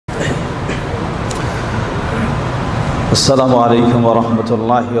السلام عليكم ورحمة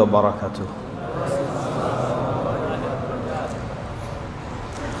الله وبركاته.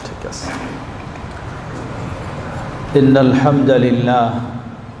 إن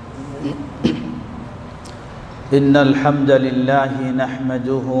الحمد لله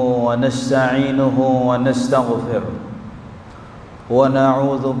نحمده ونستعينه ونستغفره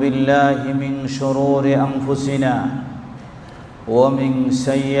ونعوذ بالله من شرور أنفسنا ومن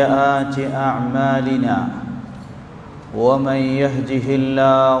سيئات أعمالنا ومن يهده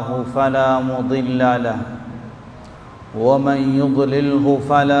الله فلا مضل له ومن يضلله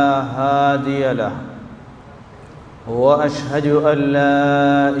فلا هادي له وأشهد أن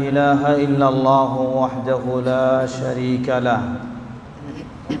لا إله إلا الله وحده لا شريك له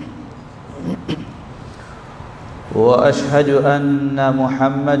وأشهد أن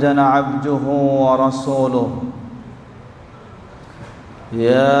محمدا عبده ورسوله.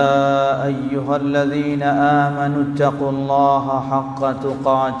 يا أيها الذين آمنوا اتقوا الله حق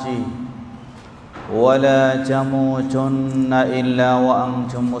تقاته ولا تموتن إلا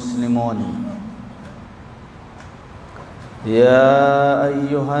وأنتم مسلمون. يا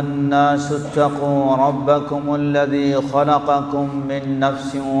أيها الناس اتقوا ربكم الذي خلقكم من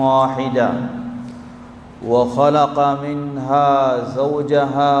نفس واحدة وخلق منها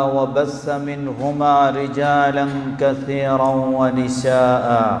زوجها وبث منهما رجالا كثيرا ونساء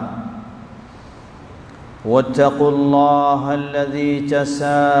واتقوا الله الذي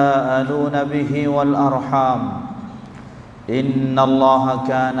تساءلون به والأرحام إن الله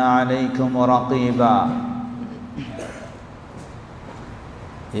كان عليكم رقيبا.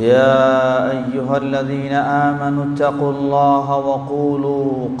 يا أيها الذين آمنوا اتقوا الله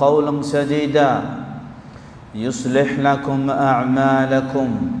وقولوا قولا سديدا يصلح لكم أعمالكم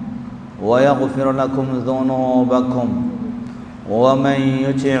ويغفر لكم ذنوبكم ومن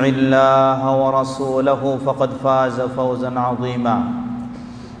يطع الله ورسوله فقد فاز فوزا عظيما.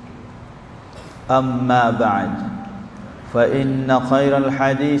 أما بعد فإن خير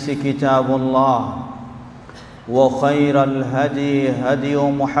الحديث كتاب الله وخير الهدي هدي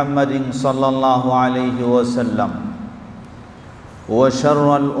محمد صلى الله عليه وسلم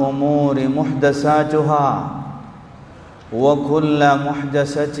وشر الأمور محدثاتها وكل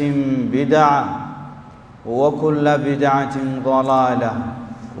محدثة بدعة وكل بدعة ضلالة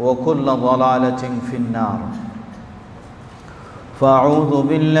وكل ضلالة في النار. فأعوذ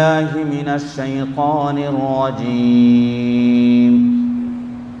بالله من الشيطان الرجيم.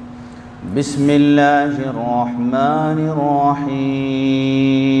 بسم الله الرحمن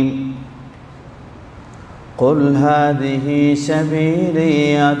الرحيم. قل هذه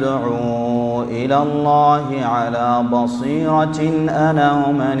سبيلي أدعو إلى الله على بصيرة أنا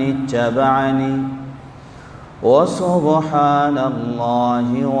ومن اتبعني وسبحان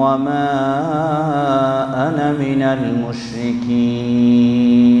الله وما أنا من المشركين.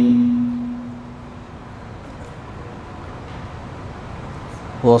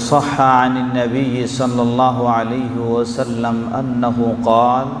 وصح عن النبي صلى الله عليه وسلم أنه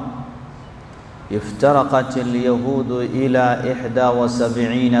قال: افترقت اليهود إلى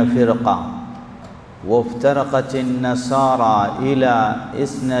 71 فرقة وافترقت النصارى إلى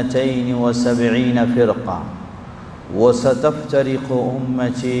 72 فرقة وستفترق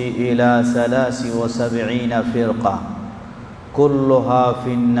أمتي إلى 73 فرقة كلها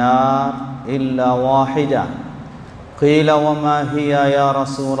في النار إلا واحدة. قيل وما هي يا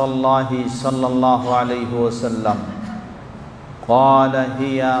رسول الله صلى الله عليه وسلم؟ قال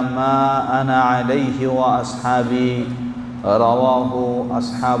هي ما أنا عليه وأصحابي رواه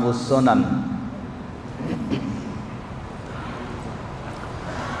أصحاب السنن.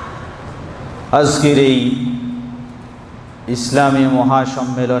 আজকের এই ইসলামী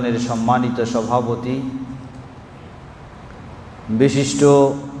মহাসম্মেলনের সম্মানিত সভাপতি বিশিষ্ট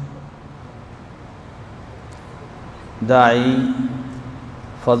দায়ী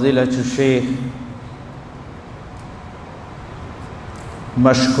ফজিলাতুল শেখ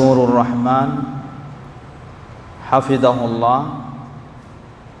মশকুরুর রহমান হাফিজাহুল্লাহ,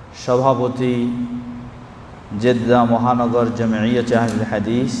 সভাপতি জেদ্দা মহানগর জামিয়াত আহলে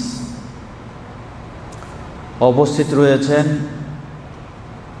হাদিস, উপস্থিত রয়েছেন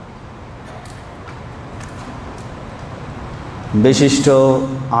বিশিষ্ট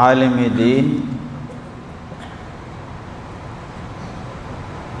আলেমে দ্বীন,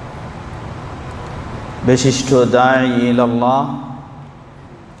 বিশিষ্ট দাঈ ইলাল্লাহ,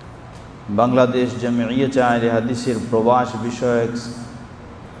 বাংলাদেশ জামিয়াত আহলে হাদিসের প্রবাস বিষয়ক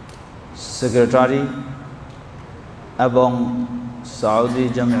সেক্রেটারি এবং সৌদি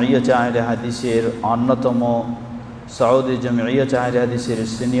জামিয়াত আহলে হাদিসের অন্যতম সৌদি জামিয়াত আহলে হাদিসের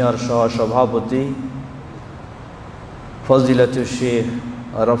সিনিয়র সহ সভাপতি ফজিলাতুল শেখ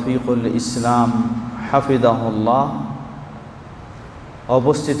রফিকুল ইসলাম হাফিজাহুল্লাহ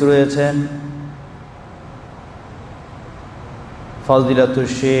উপস্থিত রয়েছেন। ফজিলাতুল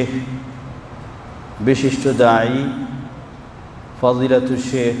শেখ বিশিষ্ট দায়ী ফজিলাতুল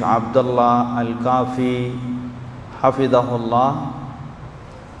শেখ আব্দুল্লাহ আল কাফি হাফিজাহুল্লাহ,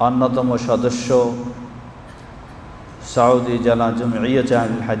 অন্যতম সদস্য সৌদি জেলা জমিয়ত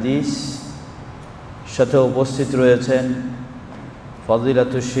আহলুল হাদিস। সাথে উপস্থিত রয়েছেন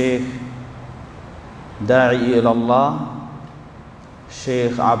ফজিলাতুল শেখ দাঈ ইলাল্লাহ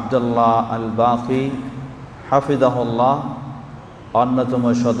শেখ আব্দুল্লাহ আল বাকি হাফিজাহুল্লাহ, অন্যতম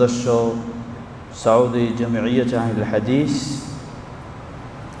সদস্য সৌদি জমিয়ত আহলুল হাদিস।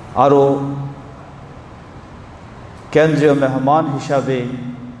 আরও কেন্দ্রীয় মেহমান হিসাবে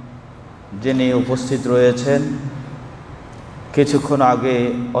যিনি উপস্থিত রয়েছেন, কিছুক্ষণ আগে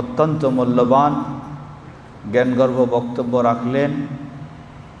অত্যন্ত মূল্যবান জ্ঞানগর্ভ বক্তব্য রাখলেন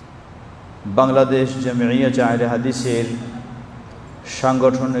বাংলাদেশ জমিয়ত আহলে হাদিসের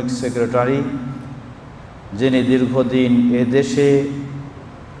সাংগঠনিক সেক্রেটারি, যিনি দীর্ঘদিন এদেশে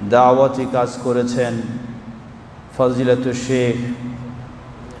দাওয়াতি কাজ করেছেন, ফজিলাতুল শেখ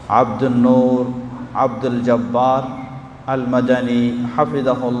আব্দুল নূর আব্দুল জব্বার আল মাদানী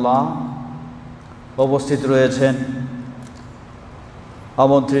হাফিজাহুল্লাহ। উপস্থিত রয়েছেন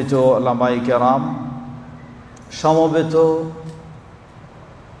আমন্ত্রিত উলামায়ে কেরাম, সমবেত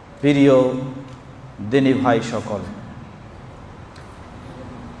প্রিয় দিনী ভাই সকল।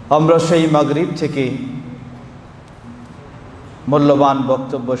 আমরা সেই মাগরিব থেকে মূল্যবান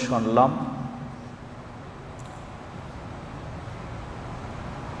বক্তব্য শুনলাম।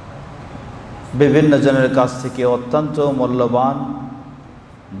 বিভিন্ন জনের কাছ থেকে অত্যন্ত মূল্যবান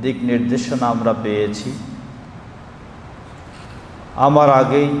দিক নির্দেশনা আমরা পেয়েছি। আমার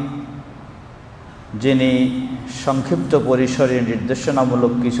আগেই যিনি সংক্ষিপ্ত পরিসরে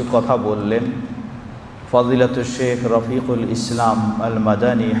নির্দেশনামূলক কিছু কথা বললেন, ফজিলাতুল শেখ রফিকুল ইসলাম আল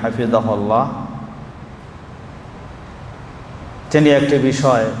মাদানী হাফিজাহুল্লাহ, তিনি একটি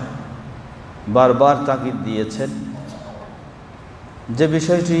বিষয় বারবার তাগিদ দিয়েছেন, যে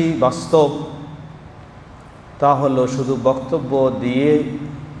বিষয়টি বাস্তব, তা হলো শুধু বক্তব্য দিয়ে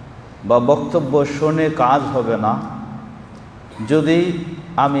বা বক্তব্য শুনে কাজ হবে না, যদি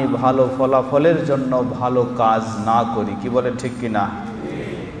আমি ভালো ফলাফলের জন্য ভালো কাজ না করি। কি বলেন, ঠিক কিনা?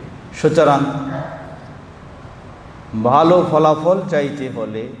 সুতরাং ভালো ফলাফল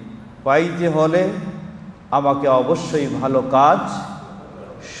পাইতে হলে আমাকে অবশ্যই ভালো কাজ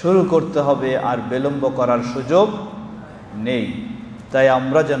শুরু করতে হবে, আর বিলম্ব করার সুযোগ নেই। তাই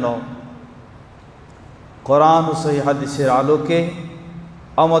আমরা যেন কোরআন ও সহিহ হাদিসের আলোকে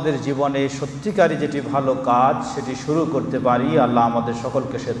আমাদের জীবনে সত্যিকারই যেটি ভালো কাজ সেটি শুরু করতে পারি। আল্লাহ আমাদের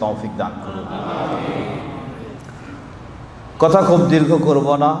সকলকে সে তৌফিক দান করুন। কথা খুব দীর্ঘ করব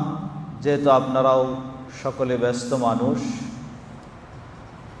না, যেহেতু আপনারাও সকলে ব্যস্ত মানুষ,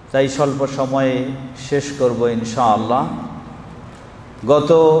 তাই স্বল্প সময়ে শেষ করব ইনশাআল্লাহ।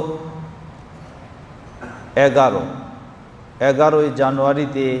 গত 11ই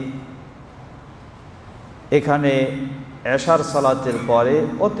জানুয়ারিতে এখানে এশার সালাতের পরে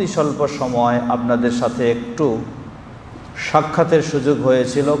অতি স্বল্প সময় আপনাদের সাথে একটু সাক্ষাতের সুযোগ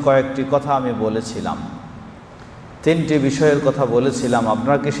হয়েছিল। কয়েকটি কথা আমি বলেছিলাম, 3টি বিষয়ের কথা বলেছিলাম।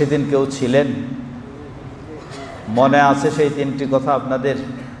 আপনারা কি সেদিন কেউ ছিলেন? মনে আছে সেই 3টি কথা আপনাদের,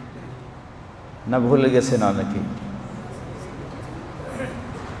 না ভুলে গেছেন অনেকেই?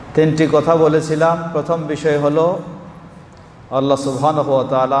 3টি কথা বলেছিলাম। প্রথম বিষয় হলো আল্লাহ সুবহানাহু ওয়া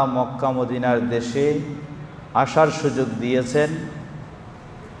তাআলা মক্কা মদিনার দেশে আসার সুযোগ দিয়েছেন।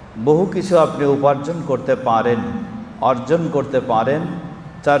 বহু কিছু আপনি উপার্জন করতে পারেন, অর্জন করতে পারেন।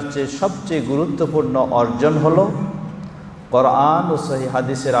 তার চেয়ে সবচেয়ে গুরুত্বপূর্ণ অর্জন হলো কোরআন ও সহিহ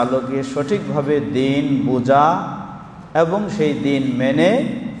হাদিসের আলোকে সঠিকভাবে দিন বোঝা এবং সেই দিন মেনে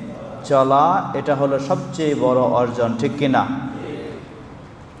চলা। এটা হলো সবচেয়ে বড় অর্জন, ঠিক কিনা?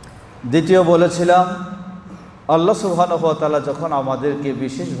 দ্বিতীয় বলেছিলাম, আল্লাহ সুবহানাহু ওয়া তাআলা যখন আমাদেরকে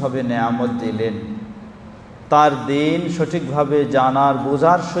বিশেষভাবে নেয়ামত দিলেন, তার দিন সঠিকভাবে জানার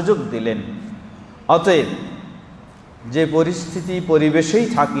বোঝার সুযোগ দিলেন। অতএব যে পরিস্থিতি পরিবেশেই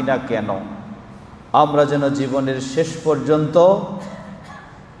থাকি না কেন, আমরা যেন জীবনের শেষ পর্যন্ত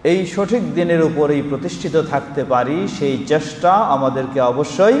এই সঠিক দিনের উপরেই প্রতিষ্ঠিত থাকতে পারি, সেই চেষ্টা আমাদেরকে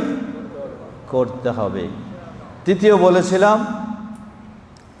অবশ্যই করতে হবে। তৃতীয় বলেছিলাম,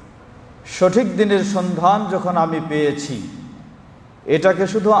 সঠিক দিনের সন্ধান যখন আমি পেয়েছি, এটাকে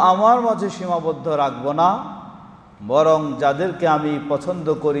শুধু আমার মাঝে সীমাবদ্ধ রাখব না, বরং যাদেরকে আমি পছন্দ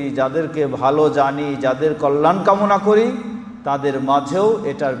করি, যাদেরকে ভালো জানি, যাদের কল্যাণ কামনা করি, তাদের মাঝেও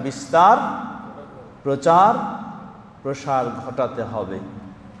এটার বিস্তার প্রচার প্রসার ঘটাতে হবে।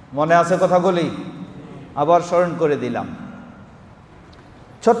 মনে আছে কথাগুলি? আবার স্মরণ করে দিলাম।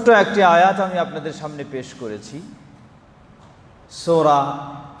 ছোট্ট একটি আয়াত আমি আপনাদের সামনে পেশ করেছি, সূরা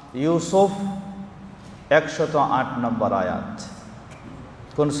ইউসুফ 108 নম্বর আয়াত।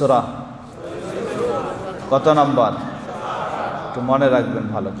 কোন সূরা? কত নম্বর? একটু মনে রাখবেন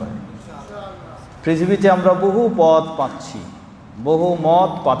ভালো করে। পৃথিবীতে আমরা বহু পথ পাচ্ছি, বহু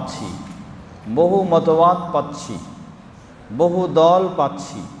মত পাচ্ছি, বহু মতবাদ পাচ্ছি, বহু দল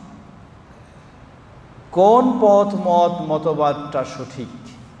পাচ্ছি। কোন পথ মত মতবাদটা সঠিক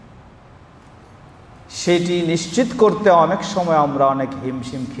সেটি নিশ্চিত করতে অনেক সময় আমরা অনেক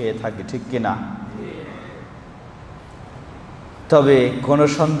হিমশিম খেয়ে থাকি, ঠিক কিনা? তবে কোনো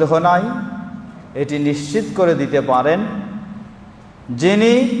সন্দেহ নাই, এটি নিশ্চিত করে দিতে পারেন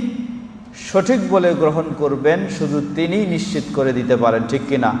যিনি সঠিক বলে গ্রহণ করবেন শুধু তিনিই নিশ্চিত করে দিতে পারেন, ঠিক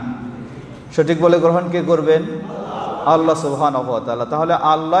কিনা? সঠিক বলে গ্রহণ কে করবেন? আল্লাহ সুবহানাহু ওয়া তাআলা। তাহলে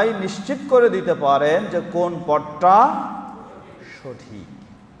আল্লাহ নিশ্চিত করে দিতে পারেন যে কোন পথটা সঠিক।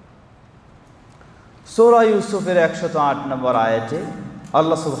 সূরা ইউসুফের 108 নম্বর আয়াতে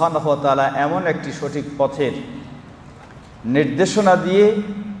আল্লাহ সুবহানাহু ওয়া তাআলা এমন একটি সঠিক পথের নির্দেশনা দিয়ে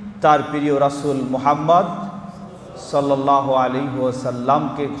তার প্রিয় রাসূল মুহাম্মদ সাল্লাল্লাহু আলাইহি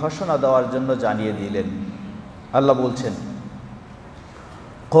ওয়াসাল্লামকে ঘোষণা দেওয়ার জন্য জানিয়ে দিলেন। আল্লাহ বলছেন,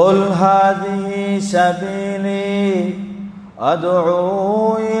 কুল হাযিহি সাবিলি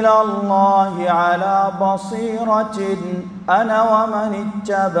আদউ ইলাল্লাহি আলা বাসীরাতিন আনা ওয়া মান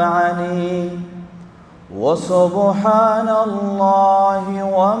ইত্তাবা'আনি ওয়া সুবহানাল্লাহি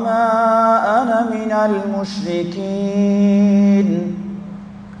ওয়া মা আনা মিনাল মুশরিকিন।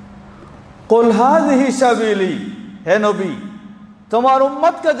 কুল হাযিহি সাবিলি, হে নবী তোমার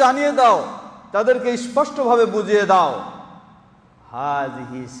উম্মতকে জানিয়ে দাও, তাদেরকে স্পষ্টভাবে বুঝিয়ে দাও,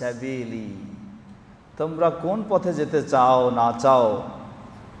 হাযিহি সাবিলি, তোমরা কোন পথে যেতে চাও না চাও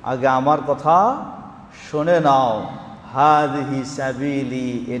আগে আমার কথা শুনে নাও। হাযিহি সাবিলি,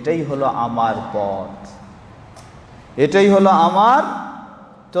 এটাই হলো আমার পথ, এটাই হলো আমার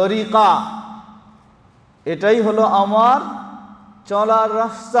তরিকা, এটাই হলো আমার চলার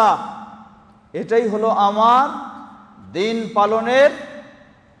রাস্তা, এটাই হলো আমার দিন পালনের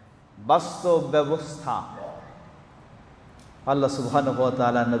বাস্তব ব্যবস্থা। আল্লাহ সুবহানাহু ওয়া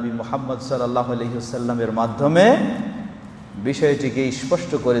তাআলা নবী মুহাম্মদ সাল্লাল্লাহু আলাইহি ওয়াসাল্লামের মাধ্যমে বিষয়টিকে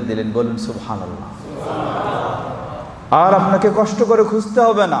স্পষ্ট করে দিলেন। বলুন সুবহানাল্লাহ। আর আপনাকে কষ্ট করে খুঁজতে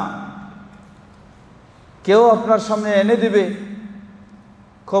হবে না, কেউ আপনার সামনে এনে দিবে।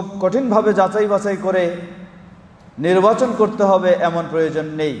 খুব কঠিনভাবে যাচাই বাছাই করে নির্বাচন করতে হবে এমন প্রয়োজন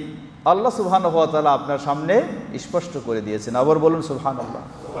নেই। আল্লাহ সুবহানাহু ওয়া তাআলা আপনার সামনে স্পষ্ট করে দিয়েছেন। আবার বলুন সুবহানাল্লাহ,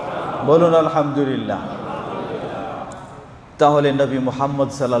 বলুন আলহামদুলিল্লাহ। তাহলে নবী মুহাম্মদ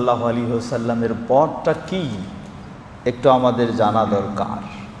সাল্লাল্লাহু আলাইহি ওয়াসাল্লামের পথটা কি একটু আমাদের জানা দরকার,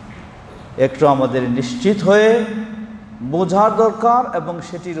 একটু আমাদের নিশ্চিত হয়ে বোঝার দরকার এবং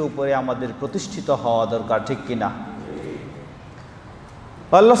সেটির উপরে আমাদের প্রতিষ্ঠিত হওয়া দরকার, ঠিক কিনা?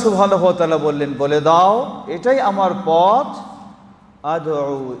 আল্লাহ সুবহানাহু ওয়া তাআলা বললেন, বলে দাও এটাই আমার পথ,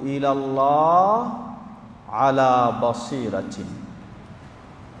 আদউ ইলাল্লাহ আলা বাসীরাতিন,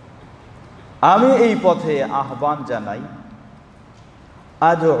 আমি এই পথে আহ্বান জানাই।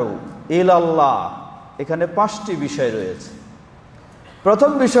 আদউ ইলাল্লাহ, এখানে 5টি বিষয় রয়েছে।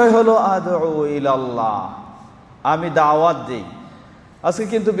 প্রথম বিষয় হলো আদউ ইলাল্লাহ, আমি দাওয়াত দেই। আজকে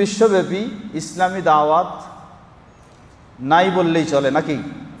কিন্তু বিশ্বব্যাপী ইসলামী দাওয়াত নাই বললেই চলে, নাকি?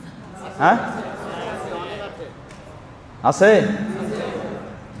 হ্যাঁ, আছে,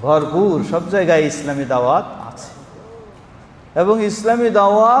 ভরপুর, সব জায়গায় ইসলামী দাওয়াত আছে। এবং ইসলামী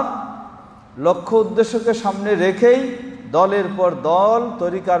দাওয়াত লক্ষ্য উদ্দেশ্যকে সামনে রেখেই দলের পর দল,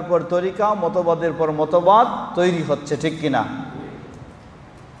 তরিকার পর তরিকা, মতবাদের পর মতবাদ তৈরি হচ্ছে, ঠিক কিনা?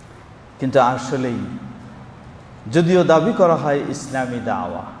 কিন্তু আসলেই যদিও দাবি করা হয় ইসলামী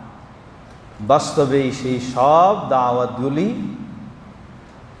দাওয়া, বাস্তবেই সেই সব দাওয়াতগুলি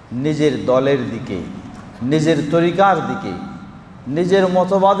নিজের দলের দিকে, নিজের তরিকার দিকে, নিজের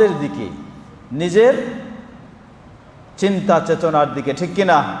মতবাদের দিকে, নিজের চিন্তা চেতনার দিকে, ঠিক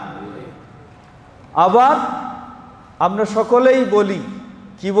কিনা? আবার আমরা সকলেই বলি,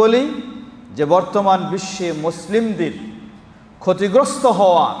 কি বলি, যে বর্তমান বিশ্বে মুসলিমদের ক্ষতিগ্রস্ত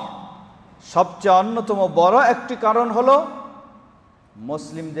হওয়ার সবচেয়ে অন্যতম বড় একটি কারণ হলো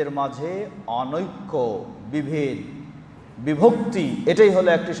মুসলিমদের মাঝে অনৈক্য, বিভেদ, বিভক্তি। এটাই হলো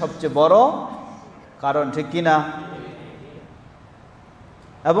একটি সবচেয়ে বড় কারণ, ঠিক কিনা?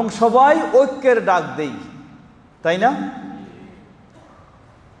 এবং সবাই ঐক্যের ডাক দেই, তাই না?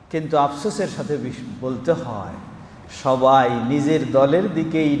 কিন্তু আফসোসের সাথে বলতে হয়, সবাই নিজের দলের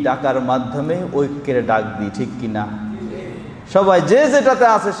দিকেই ডাকার মাধ্যমে ঐক্যের ডাক দিই, ঠিক কিনা? সবাই যে যেটাতে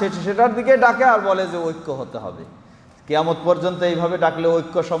আছে সেটার দিকে ডাকে আর বলে যে ঐক্য হতে হবে। কিয়ামত পর্যন্ত এইভাবে ডাকলে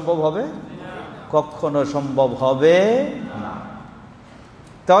ঐক্য সম্ভব হবে? কখনো সম্ভব হবে না।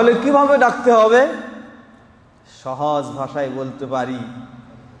 তাহলে কিভাবে ডাকতে হবে? সহজ ভাষায় বলতে পারি,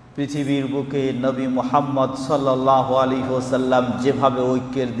 পৃথিবীর বুকে নবী মুহাম্মদ সাল্লাল্লাহু আলাইহি ওয়াসাল্লাম যেভাবে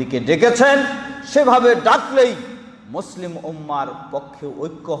ঐক্যের দিকে ডেকেছেন সেভাবে ডাকলেই মুসলিম উম্মার পক্ষে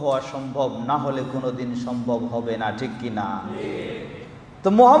ঐক্য হওয়া সম্ভব, না হলে কোনোদিন সম্ভব হবে না। ঠিক কি না? তো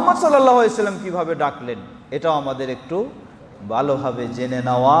মুহাম্মদ সাল্লাল্লাহু আলাইহি ওয়াসাল্লাম কিভাবে ডাকলেন এটাও আমাদের একটু ভালোভাবে জেনে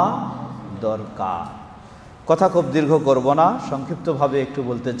নেওয়া দরকার। কথা খুব দীর্ঘ করব না, সংক্ষিপ্তভাবে একটু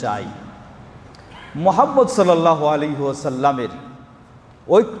বলতে চাই। মুহাম্মদ সাল্লাল্লাহু আলাইহি ওয়াসাল্লামের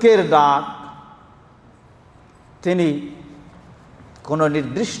ঐক্যের ডাক, তিনি কোনো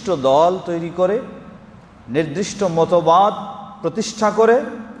নির্দিষ্ট দল তৈরি করে নির্দিষ্ট মতবাদ প্রতিষ্ঠা করে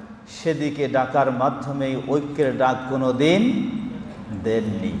সেদিকে ডাকার মাধ্যমে ঐক্যের ডাক কোনো দিন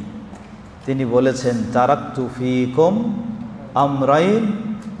দেননি। তিনি বলেছেন, তারাকতু ফীকুম আমরাইন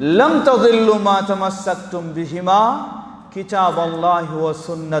লাম তাযিল্লু মা তামাসসাকতুম বিহিমা কিতাবাল্লাহি ওয়া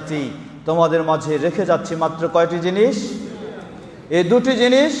সুন্নতি। তোমাদের মাঝে রেখে যাচ্ছি মাত্র কয়টি জিনিস? এই দুটি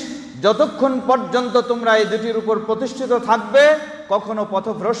জিনিস যতক্ষণ পর্যন্ত তোমরা এই দুটির উপর প্রতিষ্ঠিত থাকবে কখনো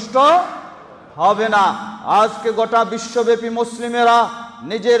পথভ্রষ্ট হবে না। আজকে গোটা বিশ্বব্যাপী মুসলিমেরা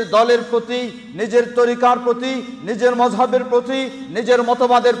নিজের দলের প্রতি, নিজের তরিকার প্রতি, নিজের মযহাবের প্রতি, নিজের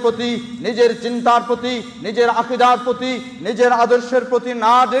মতবাদের প্রতি, নিজের চিন্তার প্রতি, নিজের আকীদার প্রতি, নিজের আদর্শের প্রতি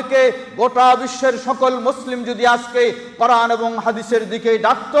না ডেকে গোটা বিশ্বের সকল মুসলিম যদি আজকে কোরআন এবং হাদিসের দিকে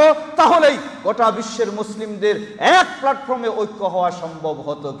ডাকতো, তাহলেই গোটা বিশ্বের মুসলিমদের এক প্ল্যাটফর্মে ঐক্য হওয়া সম্ভব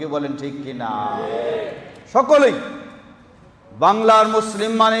হতো। কি বলেন ঠিক কিনা? সকলেই বাংলার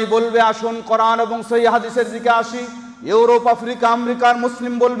মুসলিম মানেই বলবে আসুন কোরআন এবং সহিহ হাদিসের দিকে আসি। ইউরোপ, আফ্রিকা, আমেরিকার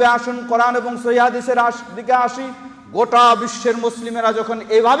মুসলিম বলবে আসুন কোরআন এবং সহিহ হাদিসের দিকে আসি। গোটা বিশ্বের মুসলিমেরা যখন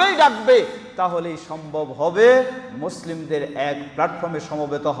এভাবেই ডাকবে তাহলেই সম্ভব হবে মুসলিমদের এক প্ল্যাটফর্মে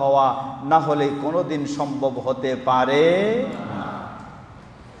সমবেত হওয়া, না হলে কোনোদিন সম্ভব হতে পারে না।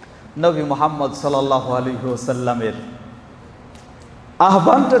 নবী মুহাম্মদ সাল্লাল্লাহু আলাইহি ওয়াসাল্লামের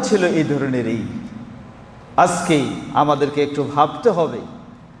আহ্বানটা ছিল এই ধরনেরই। আজকে আমাদেরকে একটু ভাবতে হবে,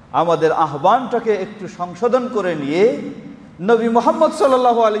 আমাদের আহ্বানটাকে একটু সংশোধন করে নিয়ে নবী মুহাম্মদ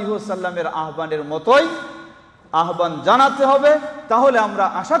সাল্লাল্লাহু আলাইহি ওয়াসাল্লামের আহ্বানের মতোই আহ্বান জানাতে হবে। তাহলে আমরা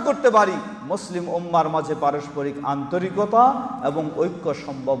আশা করতে পারি মুসলিম উম্মার মাঝে পারস্পরিক আন্তরিকতা এবং ঐক্য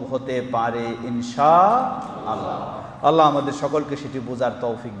সম্ভব হতে পারে ইনশাআল্লাহ। আল্লাহ আমাদের সকলকে সেটি বোঝার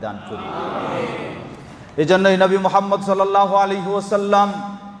তৌফিক দান করুন। এই জন্যই নবী মুহাম্মদ সাল্লাল্লাহু আলাইহি ওয়াসাল্লাম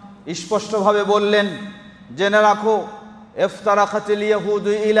স্পষ্টভাবে বললেন, জেনে রাখো, ইফতারাকাতিল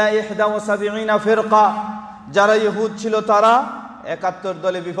ইয়াহুদু ইলা 71 ফিরকা। যারা ইহুদ ছিল তারা 71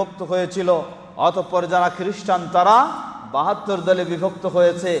 দলে বিভক্ত হয়েছিল। অতঃপর যারা খ্রিস্টান তারা 72 দলে বিভক্ত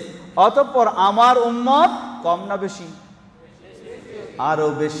হয়েছে। অতঃপর আমার উম্মত কম না বেশি? আরো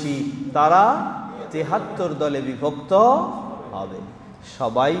বেশি, তারা 73 দলে বিভক্ত হবে।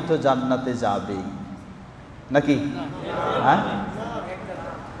 সবাই তো জান্নাতে যাবে নাকি? হ্যাঁ,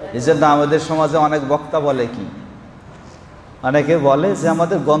 এই জন্য আমাদের সমাজে অনেক বক্তা বলে কি, অনেকে বলে যে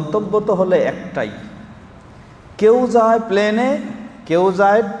আমাদের গন্তব্য তো হলে একটাই। কেউ যায় প্লেনে, কেউ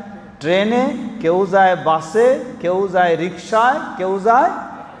যায় ট্রেনে, কেউ যায় বাসে, কেউ যায় রিক্সায়, কেউ যায়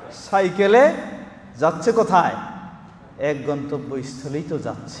সাইকেলে। যাচ্ছে কোথায়? এক গন্তব্যস্থলেই তো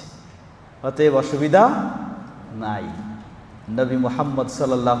যাচ্ছে, অতএব অসুবিধা নাই। নবী মুহাম্মদ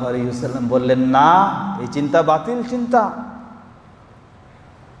সাল্লাল্লাহু আলাইহি ওয়াসাল্লাম বললেন, না, এই চিন্তা বাতিল চিন্তা।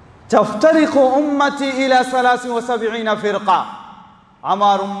 তাফতারিকু উম্মতি ইলা 73 ফিরকা।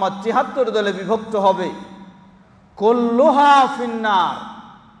 আমার উম্মত 73 দলে বিভক্ত হবে। কুল্লুহা ফিন্নার,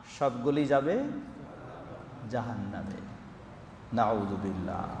 সবগুলি যাবে জাহান্নামে। নাউযু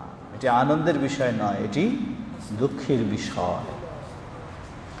বিল্লাহ। এটি আনন্দের বিষয় নয়, এটি দুঃখের বিষয়।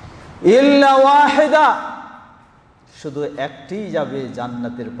 ইল্লা ওয়াহিদা, শুধু একটি যাবে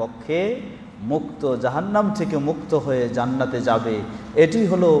জান্নাতের পক্ষে, মুক্ত, জাহান্নাম থেকে মুক্ত হয়ে জান্নাতে যাবে। এটি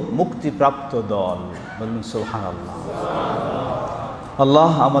হলো মুক্তিপ্রাপ্ত দল। বলুন সুবহানাল্লাহ।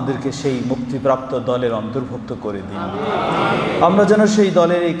 আল্লাহ আমাদেরকে সেই মুক্তিপ্রাপ্ত দলের অন্তর্ভুক্ত করে দিন। আমরা যেন সেই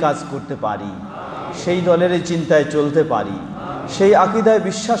দলের এই কাজ করতে পারি, সেই দলের এই চিন্তায় চলতে পারি, সেই আকীদায়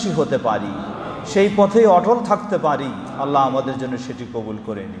বিশ্বাসী হতে পারি, সেই পথে অটল থাকতে পারি। আল্লাহ আমাদের জন্য সেটি কবুল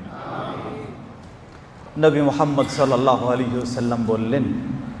করে নিন। নবী মুহাম্মদ সাল্লাল্লাহু আলাইহি ওয়াসাল্লাম বললেন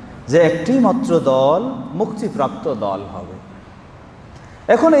যে একটি মাত্র দল মুক্তিপ্রাপ্ত দল হবে।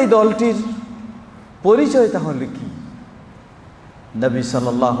 এখন এই দলটির পরিচয় তাহলে কি? নবী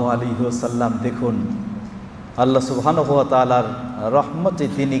সাল্লাল্লাহু আলাইহি ওয়াসাল্লাম দেখুন, আল্লাহ সুবহানাহু ওয়া তাআলার রহমতে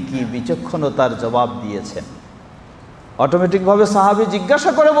তিনি কি বিচক্ষণতার জবাব দিয়েছেন। অটোমেটিকভাবে সাহাবী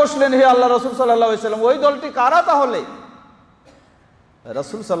জিজ্ঞাসা করে বসলেন, হে আল্লাহ রাসূল সাল্লাল্লাহু আলাইহি ওয়াসাল্লাম, ওই দলটি কারা তাহলে?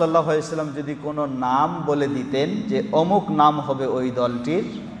 রাসূল সাল্লাল্লাহু আলাইহি ওয়াসাল্লাম যদি কোনো নাম বলে দিতেন যে অমুক নাম হবে ওই দলটির,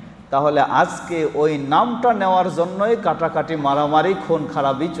 তাহলে আজকে ওই নামটা নেওয়ার জন্যই কাটাকাটি, মারামারি, খুন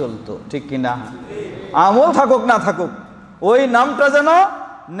খারাপই চলতো, ঠিক কিনা? আমল থাকুক না থাকুক, ওই নামটা যেন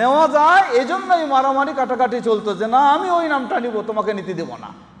নেওয়া যায়, এজন্যই মারামারি কাটাকাটি চলতো, যে না আমি ওই নামটা নিব, তোমাকে নিতে দেব না।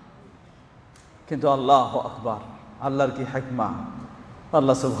 কিন্তু আল্লাহু আকবার, আল্লাহর কি হিকমা!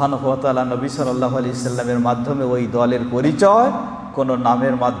 আল্লাহ সুবহানাহু ওয়া তাআলা নবী সাল্লাল্লাহু আলাইহি সাল্লামের মাধ্যমে ওই দলের পরিচয় কোনো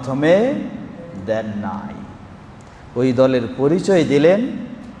নামের মাধ্যমে দেন নাই। ওই দলের পরিচয় দিলেন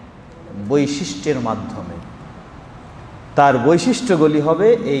বৈশিষ্ট্যের মাধ্যমে। তার বৈশিষ্ট্যগুলি হবে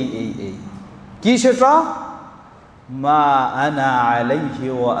এই এই এই। কি সেটা? মা আনা আলাইহি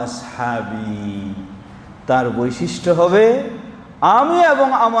ওয়া আসহাবি। তার বৈশিষ্ট্য হবে আমি এবং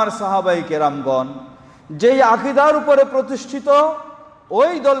আমার সাহাবায়ে কেরামগণ যেই আকীদার উপরে প্রতিষ্ঠিত,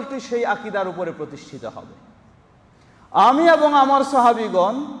 ওই দলটি সেই আকীদার উপরে প্রতিষ্ঠিত হবে। আমি এবং আমার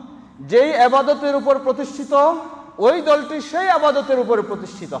সাহাবীগণ যেই ইবাদতের উপর প্রতিষ্ঠিত, ওই দলটি সেই ইবাদতের উপরে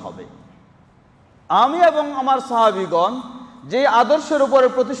প্রতিষ্ঠিত হবে। আমি এবং আমার সাহাবীগণ যেই আদর্শের উপরে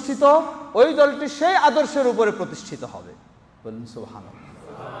প্রতিষ্ঠিত, ওই দলটি সেই আদর্শের উপরে প্রতিষ্ঠিত হবে। বলুন সুবহানাল্লাহ।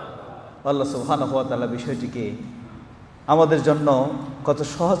 আল্লাহ সুবহানাহু ওয়া তাআলা বিষয়টিকে আমাদের জন্য কত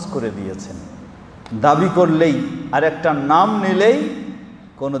সহজ করে দিয়েছেন। দাবি করলেই আর একটা নাম নিলেই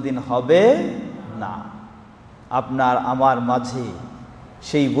কোনোদিন হবে না। আপনার আমার মাঝে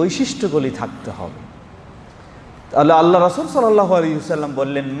সেই বৈশিষ্ট্যগুলি থাকতে হবে। তাহলে আল্লাহ রাসূল সাল্লাল্লাহু আলাইহি ওয়াসাল্লাম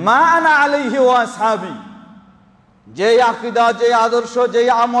বললেন, মা আনা আলাইহি ওয়া আসহাবি। যে আকীদা, যে আদর্শ, যে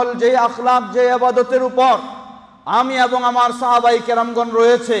আমল, যে আখলাক, যে ইবাদতের উপর আমি এবং আমার সাহাবায়ে কেরামগণ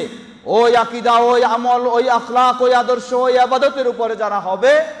রয়েছে, ওই আকীদা, ওই আমল, ওই আখলাক, ওই আদর্শ, ওই ইবাদতের উপরে যারা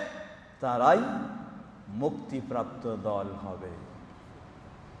হবে, তারাই মুক্তিপ্রাপ্ত দল হবে।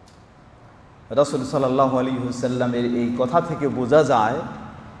 রাসূল সাল্লাল্লাহু আলাইহি ওয়াসাল্লামের এই কথা থেকে বোঝা যায়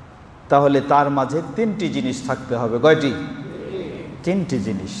তাহলে তার মাঝে তিনটি জিনিস থাকতে হবে। কয়টি? তিনটি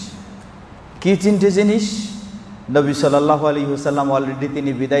জিনিস। কি তিনটি জিনিস? নবী সাল্লাল্লাহু আলাইহি ওয়াসাল্লাম অলরেডি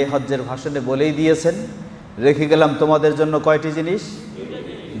তিনি বিদায় হজ্জের ভাষণে বলেই দিয়েছেন। রেখে গেলাম তোমাদের জন্য কয়টি জিনিস?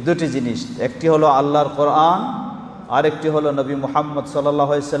 দুটি জিনিস। একটি হলো আল্লাহর কোরআন, আরেকটি হলো নবী মুহাম্মদ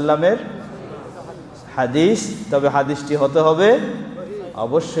সাল্লাল্লাহু আলাইহি ওয়াসাল্লামের হাদিস। তবে হাদিসটি হতে হবে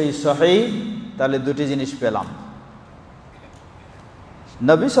অবশ্যই সহিহ। তাহলে দুটি জিনিস পেলাম।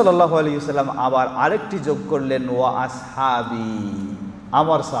 নবী সাল্লাল্লাহু আলাইহি ওয়াসাল্লাম আবার আরেকটি যোগ করলেন, ওয়া আসহাবি,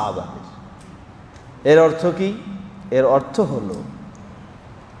 আমার সাহাবাদের। এর অর্থ কি? এর অর্থ হলো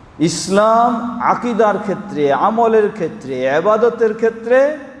ইসলাম আকীদার ক্ষেত্রে, আমলের ক্ষেত্রে, ইবাদতের ক্ষেত্রে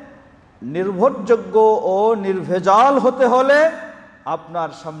নির্ভরযোগ্য ও নির্ভেজাল হতে হলে আপনার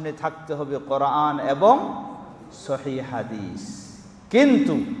সামনে থাকতে হবে কোরআন এবং সহিহ হাদিস।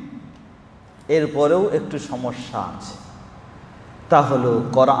 কিন্তু এরপরেও একটু সমস্যা আছে। তা হলো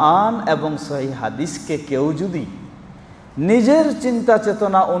কোরআন এবং সহিহ হাদিসকে কেউ যদি নিজের চিন্তা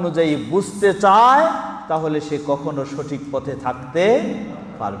চেতনা অনুযায়ী বুঝতে চায়, তাহলে সে কখনো সঠিক পথে থাকতে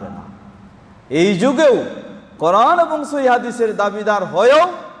পারবে না। এই যুগেও কোরআন এবং সহিহ হাদিসের দাবিদার হয়েও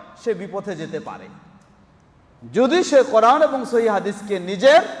সে বিপথে যেতে পারে, যদি সে কোরআন এবং সহিহ হাদিসকে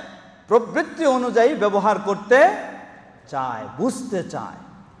নিজের প্রবৃত্তি অনুযায়ী ব্যবহার করতে চায়, বুঝতে চায়।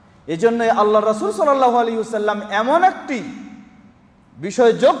 এজন্য আল্লাহ রাসূল সাল্লাল্লাহু আলাইহি ওয়াসাল্লাম এমন একটি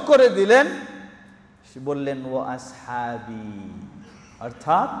বিষয় যোগ করে দিলেন, বললেন ওয়া আসহাবি,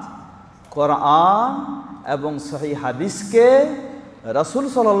 অর্থাৎ কোরআন এবং সহিহ হাদিসকে রাসূল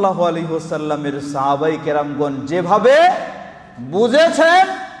সাল্লাল্লাহু আলাইহি ওয়াসাল্লামের সাহাবায়ে কেরামগণ যেভাবে বুঝেছেন,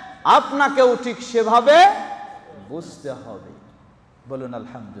 আপনাকেও ঠিক সেভাবে বুঝতে হবে। বলুন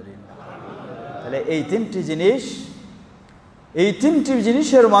আলহামদুলিল্লাহ। তাহলে এই তিনটি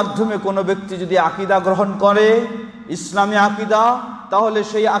জিনিসের মাধ্যমে কোনো ব্যক্তি যদি আকীদা গ্রহণ করে, ইসলামী আকীদা, তাহলে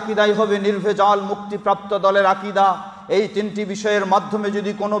সেই আকীদাই হবে নির্ভেজাল মুক্তিপ্রাপ্ত দলের আকীদা। এই তিনটি বিষয়ের মাধ্যমে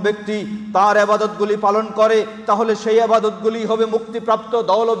যদি কোনো ব্যক্তি তার ইবাদতগুলি পালন করে, তাহলে সেই ইবাদতগুলি হবে মুক্তিপ্রাপ্ত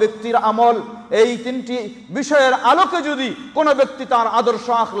দল ও ব্যক্তির আমল। এই তিনটি বিষয়ের আলোকে যদি কোনো ব্যক্তি তার আদর্শ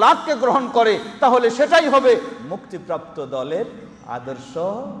আখলাককে গ্রহণ করে, তাহলে সেটাই হবে মুক্তিপ্রাপ্ত দলের আদর্শ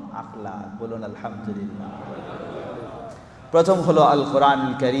আখলাক। বলুন আলহামদুলিল্লাহ। প্রথম হলো আল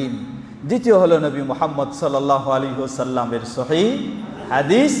কোরআনুল কারীম, দ্বিতীয় হলো নবী মুহাম্মদ সাল্লাল্লাহু আলাইহি ওয়াসাল্লামের সহিহ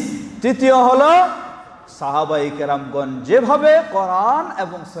হাদিস, তৃতীয় হলো সাহাবায়ে কেরামগণ যেভাবে কোরআন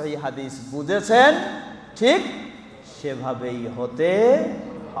এবং সহিহ হাদিস বুঝেছেন, ঠিক সেভাবেই হতে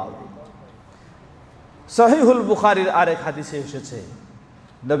হবে। সহিহুল বুখারীর আরেক হাদিসে এসেছে,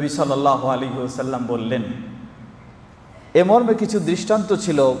 নবী সাল্লাল্লাহু আলাইহি ওয়াসাল্লাম বললেন, এ মর্মে কিছু দৃষ্টান্ত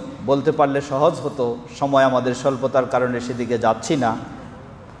ছিল বলতে পারলে সহজ হতো, সময় আমাদের স্বল্পতার কারণে সেদিকে যাচ্ছি না।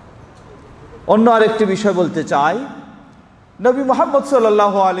 অন্য আরেকটি বিষয় বলতে চাই, নবী মুহাম্মদ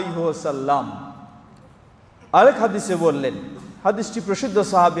সাল্লাল্লাহু আলাইহি ওয়াসাল্লাম আরেক হাদিসে বললেন, হাদিসটি প্রসিদ্ধ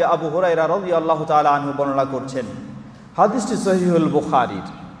সাহাবী আবু হুরায়রা রাদিয়াল্লাহু তাআলা আনহু বর্ণনা করছেন, হাদিসটি সহিহুল বুখারীর।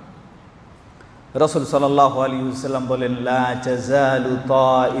 রাসূল সাল্লাল্লাহু আলাইহি ওয়াসাল্লাম বলেন, লা তাযালু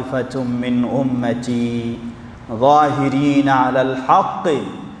তাইফাতুম মিন উম্মতি যাহিরিনা আলাল হক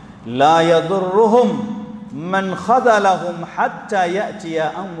লা ইয়াদুররুহুম মান খাযালাহুম হাত্তা ইয়াতিয়া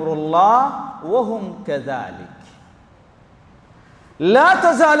আমরুল্লাহ ওয়া হুম কাযালিক। লা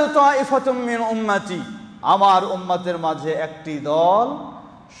তাযালু তাইফাতুম মিন উম্মতি, আমার উম্মতের মাঝে একটি দল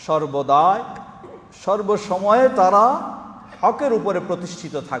সর্বদাই সর্বসময়ে তারা হকের উপরে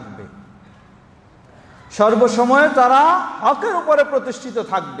প্রতিষ্ঠিত থাকবে, সর্বসময়ে তারা হকের উপরে প্রতিষ্ঠিত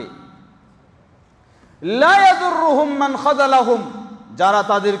থাকবে। লা ইয়াদুররুহুম মান খাযালাহুম, যারা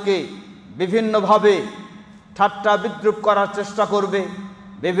তাদেরকে বিভিন্নভাবে ঠাট্টা বিদ্রূপ করার চেষ্টা করবে,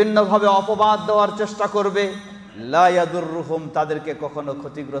 বিভিন্নভাবে অপবাদ দেওয়ার চেষ্টা করবে, লা ইয়াদুররুহুম, তাদেরকে কখনো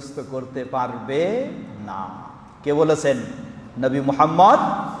ক্ষতিগ্রস্ত করতে পারবে না। কে বলেছেন? নবী মুহাম্মদ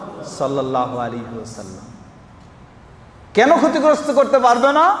সাল্লাল্লাহু আলাইহি ওয়াসাল্লাম। কেন ক্ষতিগ্রস্ত করতে পারবে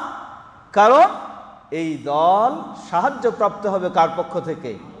না? কারণ এই দল সাহায্যপ্রাপ্ত হবে কার পক্ষ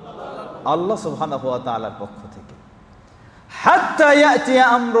থেকে? আল্লাহ সুবহানাহু ওয়া তাআলার পক্ষ থেকে। হাত্তা ইয়াতিয়া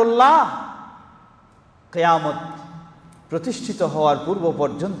আমরুল্লাহ, কিয়ামত প্রতিষ্ঠিত হওয়ার পূর্ব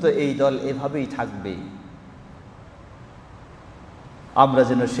পর্যন্ত এই দল এভাবেই থাকবে। আমরা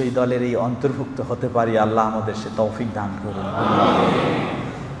যেন সেই দলের এই অন্তর্ভুক্ত হতে পারি, আল্লাহ আমাদের সে তৌফিক দান করুন।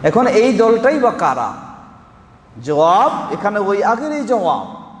 এখন এই দলটাই বা কারা? জবাব এখানে ওই আগেরই জবাব,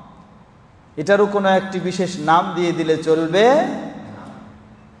 এটারও কোনো একটি বিশেষ নাম দিয়ে দিলে চলবে।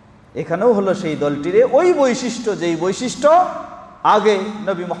 এখানেও হলো সেই দলটির ওই বৈশিষ্ট্য, যেই বৈশিষ্ট্য আগে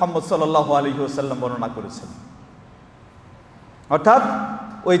নবী মুহাম্মদ সাল্লাল্লাহু আলাইহি ওয়াসাল্লাম বর্ণনা করেছেন। অর্থাৎ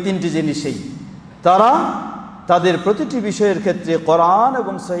ওই তিনটি জিনিসেই তারা তাদের প্রতিটি বিষয়ের ক্ষেত্রে কোরআন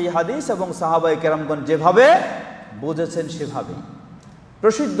এবং সহিহ হাদিস এবং সাহাবায়ে কেরামগণ যেভাবে বুঝেছেন সেভাবেই।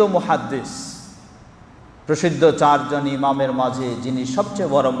 প্রসিদ্ধ মুহাদ্দিস, প্রসিদ্ধ চারজন ইমামের মাঝে যিনি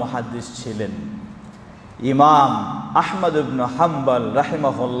সবচেয়ে বড় মুহাদ্দিস ছিলেন, ইমাম আহমদ ইবনে হাম্বল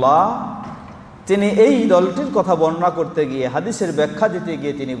রাহিমাহুল্লাহ, তিনি এই দলটির কথা বর্ণনা করতে গিয়ে, হাদিসের ব্যাখ্যা দিতে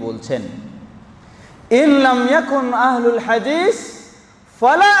গিয়ে তিনি বলছেন, ইল্লাম ইয়াকুন আহলুল হাদিস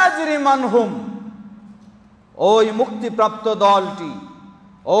ফালা আজরি মানহুম, ওই মুক্তিপ্রাপ্ত দলটি,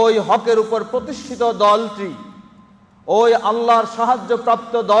 ওই হকের উপর প্রতিষ্ঠিত দলটি, ওই আল্লাহর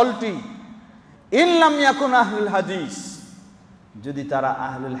সাহায্যপ্রাপ্ত দলটি, ইল্লাম ইয়াকুন আহলুল হাদিস, যদি তারা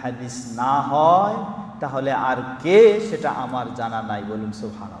আহলুল হাদিস না হয় তাহলে আর কে সেটা আমার জানা নাই। বলুন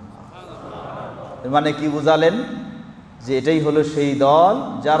সুবহানাল্লাহ। মানে কি বুঝালেন? যে এটাই হলো সেই দল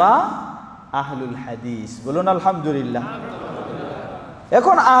যারা আহলুল হাদিস। বলুন আলহামদুলিল্লাহ।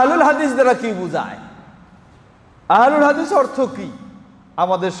 এখন আহলুল হাদিস দ্বারা কি বুঝায়? আহলুল হাদিস অর্থ কি?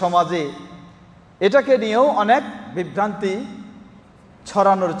 আমাদের সমাজে এটাকে নিয়েও অনেক বিভ্রান্তি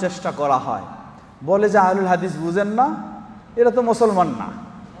ছড়ানোর চেষ্টা করা হয়। বলে যে আহলুল হাদিস বুঝেন না, এরা তো মুসলমান না।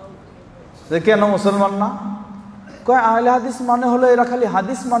 কেন মুসলমান না? কয় আহলে হাদিস মানে হলো এরা খালি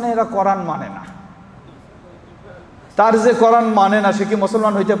হাদিস মানে, এরা কোরআন মানে না। তার যে কোরআন মানে না সে কি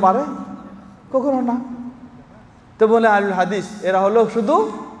মুসলমান হইতে পারে? কখনো না। তো বলে আহলুল হাদিস এরা হলো শুধু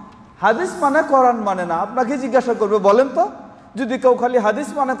হাদিস মানে কোরআন মানে না। আপনাকে জিজ্ঞাসা করবে, বলেন তো, যদি কেউ খালি হাদিস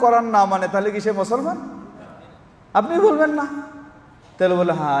মানে কোরআন না মানে তাহলে কি সে মুসলমান? আপনি বলবেন না। তাহলে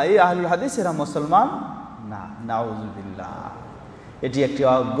বলে হ্যাঁ, এই আহলুল হাদিস এরা মুসলমান না। নাউযুবিল্লাহ। এটি একটি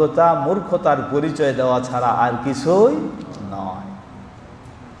অজ্ঞতা, মূর্খতার পরিচয় দেওয়া ছাড়া আর কিছুই নয়।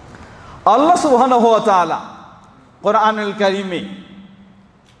 আল্লাহ সুবহানাহু ওয়া তাআলা কোরআনুল কারীমে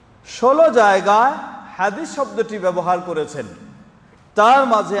 16 জায়গায় হাদিস শব্দটি ব্যবহার করেছেন। তার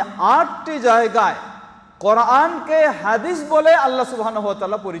মাঝে 8টি জায়গায় কোরআনকে হাদিস বলে আল্লাহ সুবহানাহু ওয়া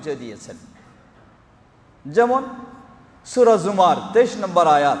তাআলা পরিচয় দিয়েছেন। যেমন সূরা জুমার 23 নম্বর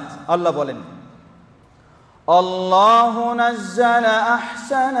আয়াত, আল্লাহ বলেন, আল্লাহু নাজ্জালা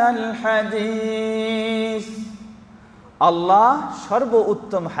আহসানাল হাদিস, আল্লাহ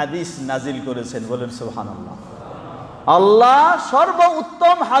সর্বোত্তম হাদিস নাজিল করেছেন। বলেন সুবহানাল্লাহ। আল্লাহ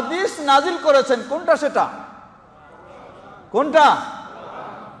সর্বোত্তম হাদিস নাজিল করেছেন। কোনটা সেটা? কোনটা?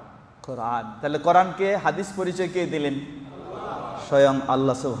 কোরআন। তাহলে কোরআনকে হাদিস পরিচয় কে দিলেন? স্বয়ং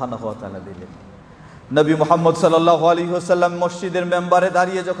আল্লাহ সুবহানাহু ওয়া তাআলা দিলেন। নবী মুহাম্মদ সাল্লাল্লাহু আলাইহি ওয়াসাল্লাম মসজিদের মেম্বারে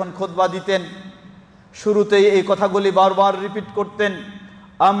দাঁড়িয়ে যখন খুতবা দিতেন, শুরুতেই এই কথাগুলি বারবার রিপিট করতেন,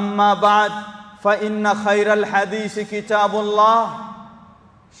 আম্মা বাদ ফা ইন্না খায়রাল হাদিস কিতাবুল্লাহ,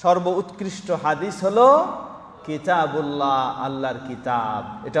 সর্বোৎকৃষ্ট হাদিস হলো কিতাবুল্লাহ, আল্লাহর কিতাব,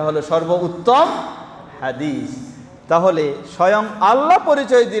 এটা হলো সর্বোত্তম হাদিস। তাহলে স্বয়ং আল্লাহ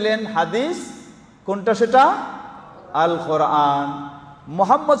পরিচয় দিলেন হাদিস কোনটা, সেটা আল কোরআন।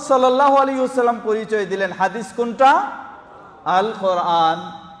 মুহাম্মদ সাল্লাল্লাহু আলাইহি ওয়াসাল্লাম পরিচয় দিলেন হাদিস কোনটা, আল কোরআন।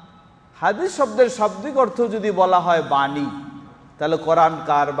 হাদিস শব্দের শাব্দিক অর্থ যদি বলা হয় বাণী, তাহলে কোরআন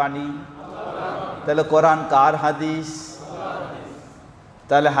কার বাণী? তাহলে কোরআন কার হাদিস?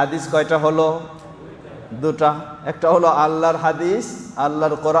 তাহলে হাদিস কয়টা হলো? দুটা। একটা হলো আল্লাহর হাদিস,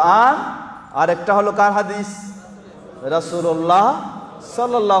 আল্লাহর কোরআন, আর একটা হলো কার হাদিস? রাসূলুল্লাহ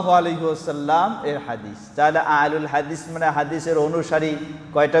সাল্লাল্লাহু আলাইহি ওয়াসাল্লাম এর হাদিস। তাহলে আহলুল হাদিস মানে হাদিসের অনুসারী।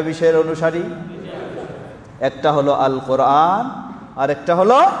 কয়টা বিষয়ের অনুসারী? একটা হলো আল কোরআন, আর একটা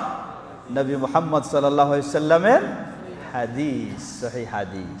হলো নবী মুহাম্মদ সাল্লাল্লাহু আলাইহি ওয়াসাল্লামের হাদিস, সহিহ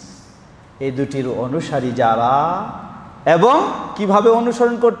হাদিস। এই দুটির অনুসারী যারা, এবং কিভাবে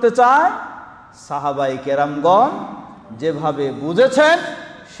অনুসরণ করতে চায়? সাহাবায়ে কেরামগণ যেভাবে বুঝেছেন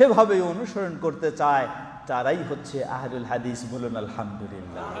সেভাবেই অনুসরণ করতে চায়, তারাই হচ্ছে আহলুল হাদিস। বলুন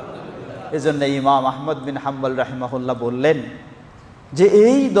আলহামদুলিল্লাহ। এজন্য ইমাম আহমদ বিন হাম্বল রাহিমাহুল্লাহ বললেন যে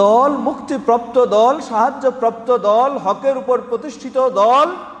এই দল মুক্তিপ্রাপ্ত দল, সাহায্যপ্রাপ্ত দল, হকের উপর প্রতিষ্ঠিত দল,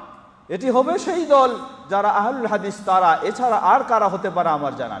 এটি হবে সেই দল যারা আহলুল হাদিস। তারা এছাড়া আর কারা হতে পারে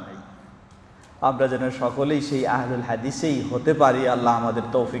আমার জানা নেই। আমরা যেন সকলেই সেই আহলুল হাদিসেই হতে পারি। আল্লাহ আমাদের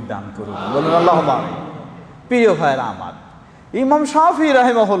তৌফিক দান করুন। বলুন আল্লাহুম্মা আমিন। প্রিয় ভাইরা আমার, ইমাম শাফি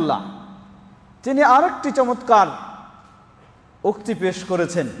রাহিমাহুল্লাহ তিনি আরেকটি চমৎকার উক্তি পেশ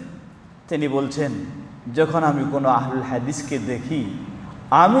করেছেন। তিনি বলছেন, যখন আমি কোনো আহলুল হাদিসকে দেখি,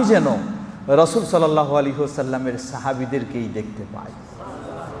 আমি যেন রাসূল সাল্লাল্লাহু আলাইহি ওয়াসাল্লামের সাহাবীদেরকেই দেখতে পাই।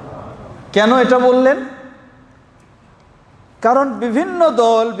 কেন এটা বললেন? কারণ বিভিন্ন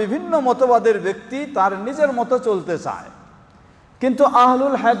দল, বিভিন্ন মতবাদের ব্যক্তি তার নিজের মতো চলতে চায়, কিন্তু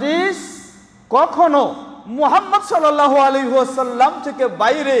আহলুল হাদিস কখনো মুহাম্মদ সাল্লাল্লাহু আলাইহি ওয়াসাল্লাম থেকে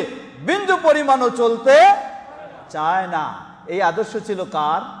বাইরে বিন্দু পরিমাণও চলতে চায় না। এই আদর্শ ছিল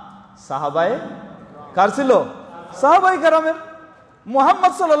কার? সাহাবায়ে। কার ছিল? সাহাবায়ে কেরামের।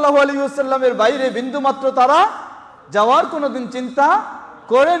 মুহাম্মদ সাল্লাল্লাহু আলাইহি ওয়াসাল্লামের বাইরে বিন্দু মাত্র তারা যাওয়ার কোনোদিন চিন্তা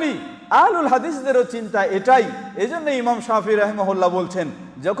করেনি। আহলুল হাদিসদেরও চিন্তা এটাই। এজন্য ইমাম শাফি রাহিমাহুল্লাহ বলছেন,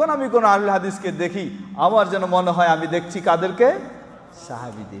 যখন আমি কোনো আহলুল হাদিসকে দেখি, আমার যেন মনে হয় আমি দেখছি কাদেরকে?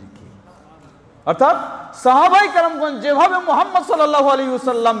 সাহাবীদেরকে। অর্থাৎ সাহাবায়ে কেরামগণ যেভাবে মুহাম্মদ সাল্লাল্লাহু আলাইহি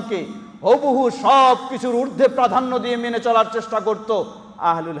ওয়াসাল্লামকে হুবহু সব কিছুর ঊর্ধ্বে প্রাধান্য দিয়ে মেনে চলার চেষ্টা করত,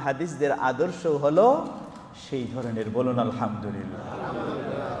 আহলুল হাদিসদের আদর্শ হলো সেই ধরনের। বলুন আলহামদুলিল্লাহ।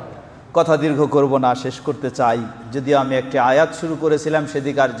 কথা দীর্ঘ করব না, শেষ করতে চাই, যদিও আমি একটি আয়াত শুরু করেছিলাম,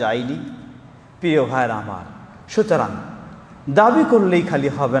 সেদিকে আর যাইনি। প্রিয় ভাইরা আমার, সুতরাং দাবি করলেই খালি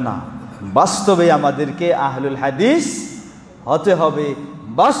হবে না, বাস্তবে আমাদেরকে আহলুল হাদিস হতে হবে।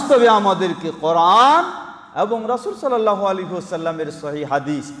 বাস্তবে আমাদেরকে কোরআন এবং রাসূল সাল্লাল্লাহু আলাইহি ওয়াসাল্লামের সহিহ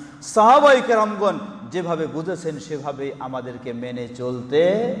হাদিস, সাহাবায়ে কেরামগণ যেভাবে বুঝেছেন সেভাবে আমাদেরকে মেনে চলতে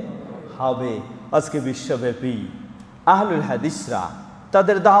হবে। আজকে বিশ্বব্যাপী আহলুল হাদিসরা,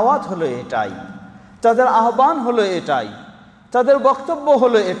 তাদের দাওয়াত হলো এটাই, তাদের আহ্বান হলো এটাই, তাদের বক্তব্য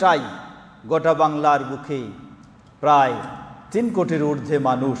হলো এটাই। গোটা বাংলার বুকে প্রায় 3 কোটির ঊর্ধ্বে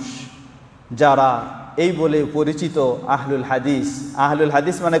মানুষ যারা এই বলে পরিচিত আহলুল হাদিস। আহলুল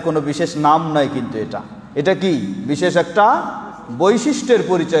হাদিস মানে কোনো বিশেষ নাম নয়, কিন্তু এটা কি বিশেষ একটা বৈশিষ্ট্যের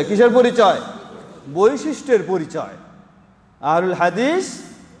পরিচয়। কিসের পরিচয়? বৈশিষ্ট্যের পরিচয়। আহলুল হাদিস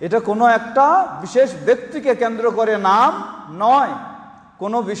এটা কোনো একটা বিশেষ ব্যক্তিকে কেন্দ্র করে নাম নয়,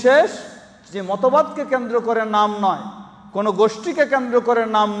 কোনো বিশেষ যে মতবাদকে কেন্দ্র করে নাম নয়, কোনো গোষ্ঠীকে কেন্দ্র করে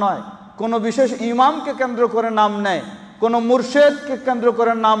নাম নয়, কোনো বিশেষ ইমামকে কেন্দ্র করে নাম নেয়, কোনো মুর্শেদকে কেন্দ্র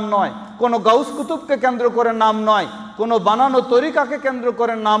করে নাম নয়, কোনো গাউস কুতুবকে কেন্দ্র করে নাম নয়, কোনো বানানো তরিকাকে কেন্দ্র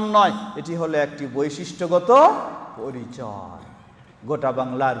করে নাম নয়। এটি হলো একটি বৈশিষ্ট্যগত পরিচয়। গোটা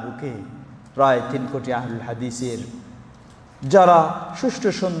বাংলার বুকে প্রায় 3 কোটি আহলুল হাদিসের যারা সুষ্ঠু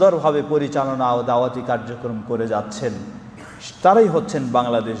সুন্দরভাবে পরিচালনা ও দাওয়াতি কার্যক্রম করে যাচ্ছেন, তারাই হচ্ছেন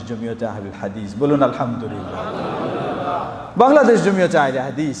বাংলাদেশ জমিয়তে আহলুল হাদিস। বলুন আলহামদুলিল্লাহ। বাংলাদেশ জমিয়তে আহলুল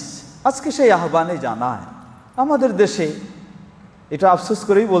হাদিস আজকে সেই আহ্বানে জানায়। আমাদের দেশে, এটা আফসোস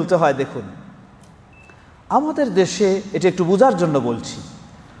করেই বলতে হয়, দেখুন আমাদের দেশে, এটা একটু বোঝার জন্য বলছি,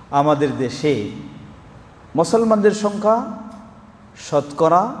 আমাদের দেশে মুসলমানদের সংখ্যা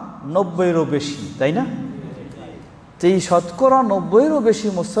শতকরা 90-এরও বেশি, তাই না? তো এই শতকরা 90-এরও বেশি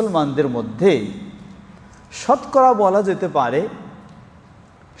মুসলমানদের মধ্যে শতকরা বলা যেতে পারে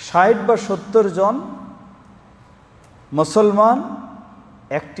 60 বা 70 জন মুসলমান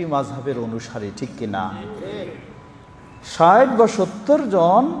একটি মাযহাবের অনুসারী, ঠিক কিনা? 60 বা 70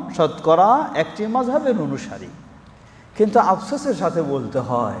 জন শতকরা একটি মাযহাবের অনুসারী। কিন্তু আফসোসের সাথে বলতে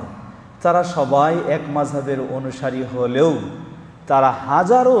হয়, তারা সবাই এক মাযহাবের অনুসারী হলেও তারা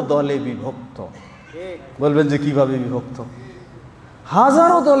হাজারো দলে বিভক্ত। বলবেন যে কিভাবে বিভক্ত?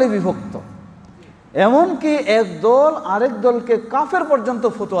 হাজারো দলে বিভক্ত, এমনকি এক দল আরেক দলকে কাফের পর্যন্ত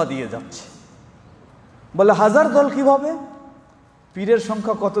ফতোয়া দিয়ে যাচ্ছে। বলে হাজার দল কিভাবে? পীরের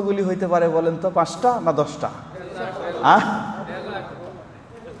সংখ্যা কতগুলি হইতে পারে বলেন তো? 5টা না 10টা?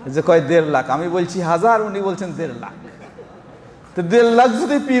 যে কয় 1.5 লাখ, আমি বলছি 1000, উনি বলছেন 1.5 লাখ। তো 1.5 লাখ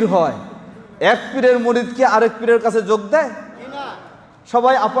যদি পীর হয়, এক পীরের মুরিদ কি আরেক পীরের কাছে যোগ দেয়?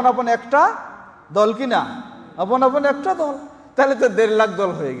 সবাই আপন আপন একটা দল কিনা, আপন আপন একটা দল। তাহলে তো 1.5 লাখ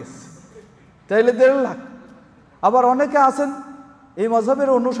দল হয়ে গেছে, তাইলে 1.5 লাখ। আবার অনেকে আছেন এই মাযহাবের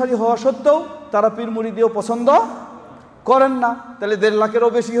অনুসারী হওয়া সত্ত্বেও তারা পীর মুরিদিও পছন্দ করেন না, তাহলে 1.5 লাখেরও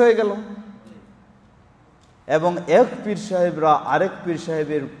বেশি হয়ে গেল। এবং এক পীর সাহেবরা আরেক পীর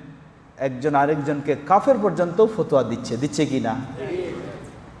সাহেবের একজন আরেকজনকে কাফের পর্যন্ত ফতোয়া দিচ্ছে কি না?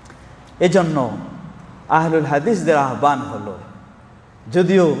 এজন্য আহলুল হাদিসদের আহ্বান হলো,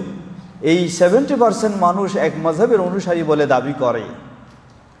 যদিও এই 70% মানুষ এক মাযহাবের অনুসারী বলে দাবি করে,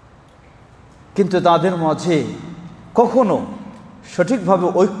 কিন্তু তাদের মাঝে কখনো সঠিকভাবে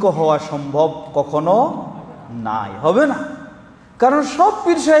ঐক্য হওয়া সম্ভব কখনো নাই, হবে না। কারণ সব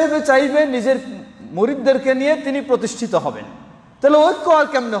পীর সাহেবে চাইবে নিজের মুরিদদেরকে নিয়ে তিনি প্রতিষ্ঠিত হবেন, তাহলে ঐক্য আর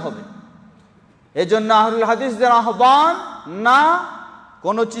কেমনে হবে? এজন্য আহলুল হাদিসদের আহ্বান, না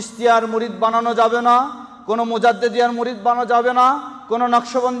কোনো চিশতিয়ার মুরিদ বানানো যাবে না, কোনো মুজাদ্দিদিয়ার মুরিদ বানানো যাবে না, কোনো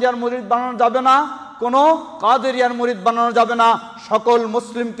নকশবন্দিয়ার মুরিদ বানানো যাবে না, কোনো কাদেরিয়ার মুরিদ বানানো যাবে না। সকল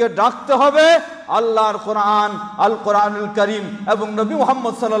মুসলিমকে ডাকতে হবে আল্লাহর কোরআন, আল কোরআনুল কারীম এবং নবী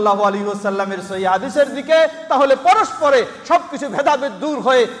মুহাম্মদ সাল্লাল্লাহু আলাইহি ওয়াসাল্লামের সহিহ হাদিসের দিকে। তাহলে পরস্পরে সবকিছু ভেদাভেদ দূর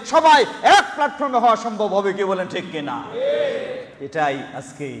হয়ে সবাই এক প্ল্যাটফর্মে হওয়া সম্ভব হবে। কি বলেন, ঠিক কিনা? এটাই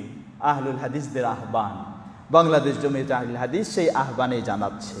আজকে আহলুল হাদিসদের আহ্বান। বাংলাদেশ জমিয়তে আহলুল হাদিস সেই আহ্বানে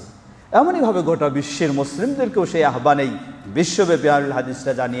জানাচ্ছে। এমনইভাবে গোটা বিশ্বের মুসলিমদেরকেও সেই আহ্বানেই বিশ্বব্যাপী আহলুল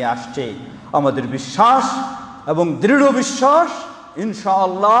হাদিসরা জানিয়ে আসছে। আমাদের বিশ্বাস এবং দৃঢ় বিশ্বাস,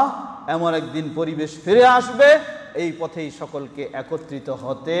 ইনশাআল্লাহ এমন একদিন পরিবেশ ফিরে আসবে, এই পথেই সকলকে একত্রিত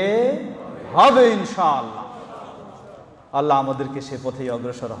হতে হবে ইনশাআল্লাহ। আল্লাহ আমাদেরকে সে পথেই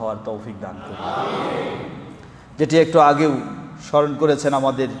অগ্রসর হওয়ার তৌফিক দান করুন। যেটি একটু আগেও স্মরণ করেছেন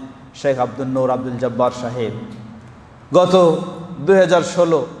আমাদের শেখ আব্দুল নূর আব্দুল জব্বার সাহেব, গত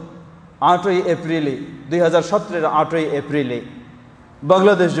 2016 8ই এপ্রিলে 2017-এর 8ই এপ্রিলে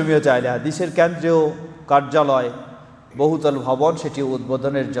বাংলাদেশ জমিয়তে আহলে হাদিসের কেন্দ্রীয় কার্যালয় বহুতল ভবন সেটি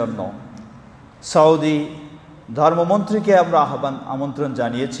উদ্বোধনের জন্য সৌদি ধর্মমন্ত্রীকে আমরা আমন্ত্রণ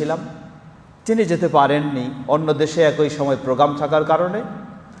জানিয়েছিলাম। তিনি যেতে পারেননি, অন্য দেশে একই সময় প্রোগ্রাম থাকার কারণে।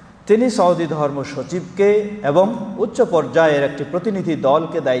 তিনি সৌদি ধর্ম সচিবকে এবং উচ্চ পর্যায়ের একটি প্রতিনিধি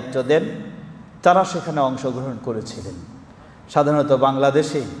দলকে দায়িত্ব দেন, তারা সেখানে অংশগ্রহণ করেছিলেন। সাধারণত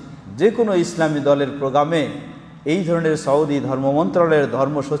বাংলাদেশে যে কোনো ইসলামী দলের প্রোগ্রামে এই ধরনের সৌদি ধর্ম মন্ত্রণালয়ের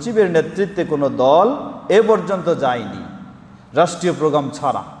ধর্ম সচিবের নেতৃত্বে কোনো দল এ পর্যন্ত যায়নি, রাষ্ট্রীয় প্রোগ্রাম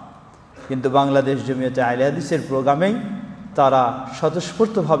ছাড়া। কিন্তু বাংলাদেশ জমিয়তে আহলে হাদিসের প্রোগ্রামেই তারা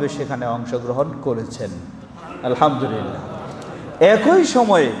স্বতঃস্ফূর্তভাবে সেখানে অংশগ্রহণ করেছেন, আলহামদুলিল্লাহ। একই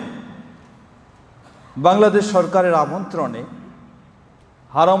সময়ে বাংলাদেশ সরকারের আমন্ত্রণে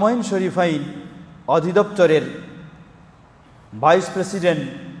হারমাইন শরীফাইন অধিদপ্তরের ভাইস প্রেসিডেন্ট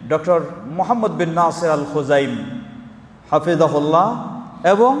ডক্টর মোহাম্মদ বিন নাসির আল খুজাইম হাফিজাহুল্লাহ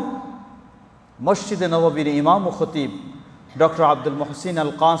এবং মসজিদে নববীর ইমাম ও খতিব ডক্টর আব্দুল মুহসিন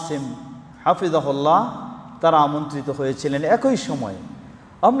আল কাসিম হাফিজাহুল্লাহ তারা আমন্ত্রিত হয়েছিলেন একই সময়ে।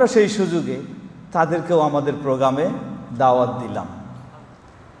 আমরা সেই সুযোগে তাদেরকেও আমাদের প্রোগ্রামে দাওয়াত দিলাম।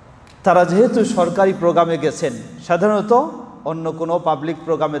 তারা যেহেতু সরকারি প্রোগ্রামে গেছেন, সাধারণত অন্য কোনো পাবলিক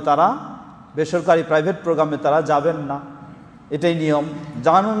প্রোগ্রামে তারা, বেসরকারি প্রাইভেট প্রোগ্রামে তারা যাবেন না, এটাই নিয়ম,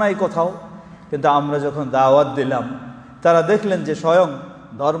 জানো নাই কোথাও। কিন্তু আমরা যখন দাওয়াত দিলাম, তারা দেখলেন যে স্বয়ং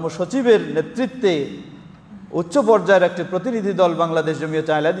ধর্ম সচিবের নেতৃত্বে উচ্চ পর্যায়ের একটি প্রতিনিধি দল বাংলাদেশ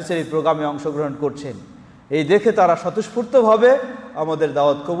জমিয়তে আহলে হাদিসের এই প্রোগ্রামে অংশগ্রহণ করছেন। এই দেখে তারা স্বতঃস্ফূর্তভাবে আমাদের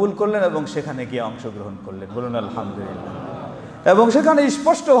দাওয়াত কবুল করলেন এবং সেখানে গিয়ে অংশগ্রহণ করলেন, বলুন আলহামদুলিল্লাহ। এবং সেখানে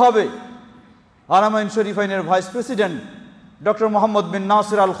স্পষ্টভাবে হারামাইন শরীফাইনের ভাইস প্রেসিডেন্ট ডক্টর মোহাম্মদ বিন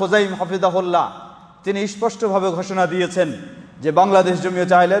নাসির আল খুজাইম হাফিজাহুল্লাহ তিনি স্পষ্টভাবে ঘোষণা দিয়েছেন যে বাংলাদেশ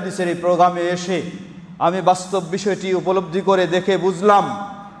জমিয়তে আহলে হাদিসের এই প্রোগ্রামে এসে আমি বাস্তব বিষয়টি উপলব্ধি করে দেখে বুঝলাম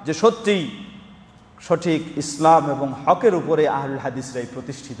যে সত্যিই সঠিক ইসলাম এবং হকের উপরে আহলুল হাদিসরাই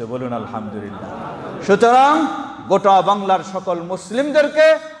প্রতিষ্ঠিত, বলুন আলহামদুলিল্লাহ। সুতরাং গোটা বাংলার সকল মুসলিমদেরকে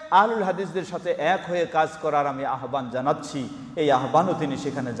আহলুল হাদিসদের সাথে এক হয়ে কাজ করার আমি আহ্বান জানাচ্ছি। এই আহ্বানও তিনি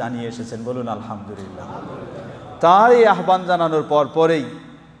সেখানে জানিয়ে এসেছেন, বলুন আলহামদুলিল্লাহ। তার এই আহ্বান জানানোর পরেই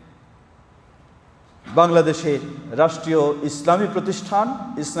বাংলাদেশের রাষ্ট্রীয় ইসলামী প্রতিষ্ঠান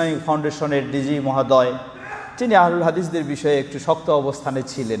ইসলামিক ফাউন্ডেশনের ডিজি মহোদয়, তিনি আহলুল হাদিসদের বিষয়ে একটু শক্ত অবস্থানে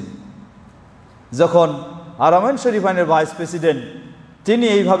ছিলেন। যখন হারামাইন শরীফাইনের ভাইস প্রেসিডেন্ট তিনি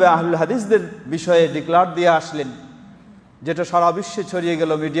এইভাবে আহলুল হাদিসদের বিষয়ে ডিক্লার দিয়ে আসলেন, যেটা সারা বিশ্বে ছড়িয়ে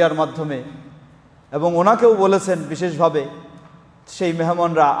গেল মিডিয়ার মাধ্যমে, এবং ওনাকেও বলেছেন বিশেষভাবে, সেই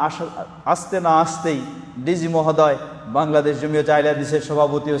মেহমানরা আসতে না আসতেই ডিজি মহোদয় বাংলাদেশ জমিয়ত আহলে হাদিসের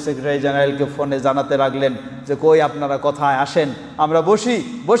সভাপতি ও সেক্রেটারি জেনারেলকে ফোনে জানাতে লাগলেন যে কই আপনারা কোথায় আসেন, আমরা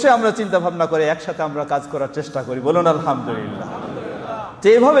বসে আমরা চিন্তা ভাবনা করে একসাথে আমরা কাজ করার চেষ্টা করি। বলুন আলহামদুলিল্লাহ। তো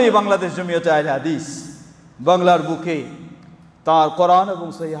এইভাবেই বাংলাদেশ জমিয়ত আহলে হাদিস বাংলার বুকে তার কোরআন এবং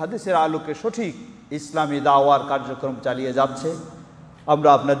সহিহ হাদিসের আলোকে সঠিক ইসলামী দাওয়ার কার্যক্রম চালিয়ে যাচ্ছে। আমরা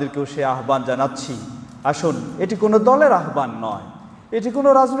আপনাদেরকেও সে আহ্বান জানাচ্ছি, আসুন, এটি কোনো দলের আহ্বান নয়, এটি কোনো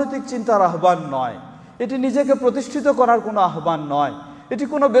রাজনৈতিক চিন্তার আহ্বান নয়, এটি নিজেকে প্রতিষ্ঠিত করার কোনো আহ্বান নয়, এটি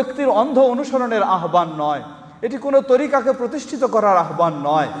কোনো ব্যক্তির অন্ধ অনুসরণের আহ্বান নয়, এটি কোনো তরিকাকে প্রতিষ্ঠিত করার আহ্বান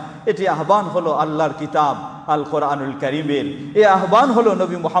নয়। এটি আহ্বান হলো আল্লাহর কিতাব আল কোরআনুল কারীমের, এই আহ্বান হলো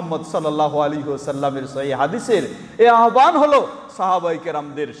নবী মুহাম্মদ সাল্লাল্লাহু আলাইহি ওয়াসাল্লামের সহিহ হাদিসের, এই আহ্বান হলো সাহাবায়ে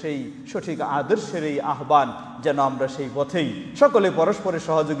কেরামদের সেই সঠিক আদর্শের এই আহ্বান, যেন আমরা সেই পথেই সকলে পরস্পরের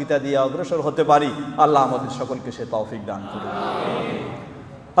সহযোগিতা দিয়ে অগ্রসর হতে পারি। আল্লাহ আমাদের সকলকে সে তৌফিক দান করুন।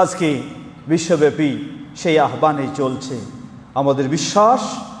 আজকে বিশ্বব্যাপী সেই আহ্বানই চলছে। আমাদের বিশ্বাস,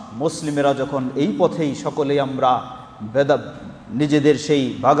 মুসলিমেরা যখন এই পথেই সকলেই আমরা নিজেদের সেই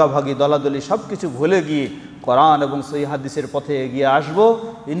ভাগাভাগি দলাদলি সব কিছু ভুলে গিয়ে কোরআন এবং সহিহ হাদিসের পথে এগিয়ে আসব,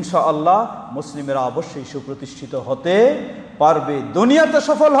 ইনশাআল্লাহ মুসলিমেরা অবশ্যই সুপ্রতিষ্ঠিত হতে পারবে, দুনিয়াতে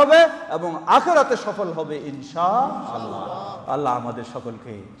সফল হবে এবং আখিরাতে সফল হবে ইনশাআল্লাহ। আল্লাহ আমাদের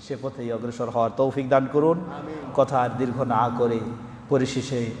সকলকে সে পথেই অগ্রসর হওয়ার তৌফিক দান করুন। কথা আর দীর্ঘ না করে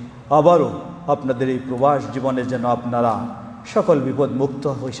পরিশেষে আবারও আপনাদের এই প্রবাস জীবনে যেন আপনারা সকল বিপদ মুক্ত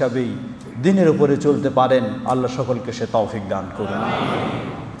হিসাবেই দিনের উপরে চলতে পারেন, আল্লাহ সকলকে সে তৌফিক দান করুন।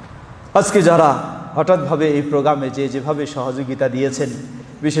 আজকে যারা হঠাৎভাবে এই প্রোগ্রামে যেভাবে সহযোগিতা দিয়েছেন,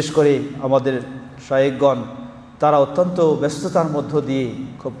 বিশেষ করে আমাদের শায়েখগণ, তারা অত্যন্ত ব্যস্ততার মধ্য দিয়ে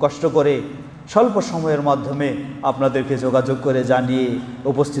খুব কষ্ট করে স্বল্প সময়ের মাধ্যমে আপনাদেরকে যোগাযোগ করে জানিয়ে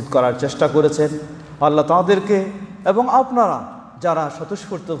উপস্থিত করার চেষ্টা করেছেন। আল্লাহ তাঁদেরকে এবং আপনারা যারা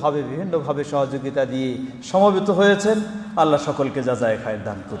স্বতঃস্ফূর্তভাবে বিভিন্নভাবে সহযোগিতা দিয়ে সমবেত হয়েছেন, আল্লাহ সকলকে জাযায়ে খায়ের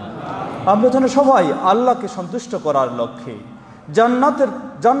দান করুন। আমরা যেন সবাই আল্লাহকে সন্তুষ্ট করার লক্ষ্যে,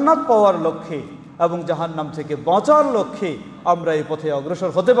 জান্নাত পাওয়ার লক্ষ্যে এবং জাহান্নাম থেকে বাঁচার লক্ষ্যে আমরা এই পথে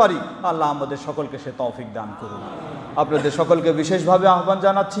অগ্রসর হতে পারি। আল্লাহ আমাদের সকলকে সে তৌফিক দান করুন। আপনাদের সকলকে বিশেষভাবে আহ্বান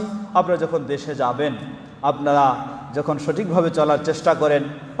জানাচ্ছি, আপনারা যখন দেশে যাবেন, আপনারা যখন সঠিকভাবে চলার চেষ্টা করেন,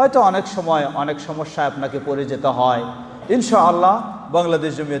 হয়তো অনেক সময় অনেক সমস্যায় আপনাকে পড়ে যেতে হয়। ইনশাআল্লাহ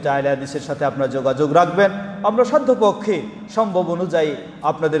বাংলাদেশ জমিয়ত আহলে হাদিসের সাথে আপনারা যোগাযোগ রাখবেন। আমরা সাধ্যপক্ষে সম্ভব অনুযায়ী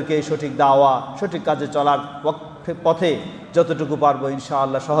আপনাদেরকে এই সঠিক দাওয়া, সঠিক কাজে চলার পথে যতটুকু পারবো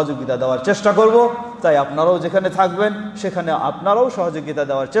ইনশাআল্লাহ সহযোগিতা দেওয়ার চেষ্টা করব। তাই আপনারাও যেখানে থাকবেন সেখানে আপনারাও সহযোগিতা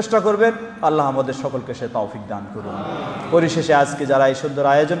দেওয়ার চেষ্টা করবেন। আল্লাহ আমাদের সকলকে সে তৌফিক দান করুন। পরিশেষে আজকে যারা এই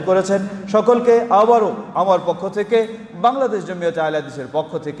সুন্দর আয়োজন করেছেন সকলকে আবারও আমার পক্ষ থেকে, বাংলাদেশ জমিয়ত আহলে হাদিসের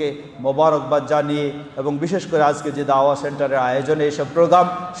পক্ষ থেকে মোবারকবাদ জানিয়ে, এবং বিশেষ করে আজকে যে দাওয়া সেন্টারের আয়োজনে এইসব প্রোগ্রাম,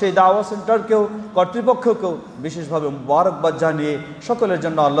 সেই দাওয়া সেন্টারকেও, কর্তৃপক্ষকেও বিশেষভাবে মোবারকবাদ জানিয়ে সকলের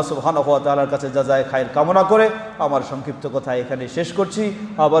জন্য আল্লাহ সুবহানাহু ওয়া তাআলার কাছে জাযায়ে খায়ের কামনা করে আমার সংক্ষিপ্ত কথা এখানে শেষ করছি।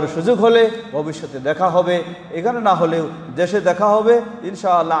 আবার সুযোগ হলে ভবিষ্যতে দেখা হবে, এখানে না হলেও দেশে দেখা হবে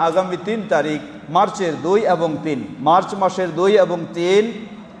ইনশাআল্লাহ। আগামী 3 তারিখ মার্চের 2 এবং 3, মার্চ মাসের 2 এবং 3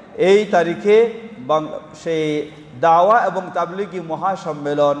 এই তারিখে সেই দাওয়া এবং তাবলিগি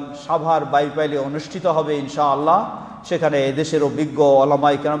মহাসম্মেলন সাভার বাইপাইলে অনুষ্ঠিত হবে ইনশাআল্লাহ। সেখানে দেশের অভিজ্ঞ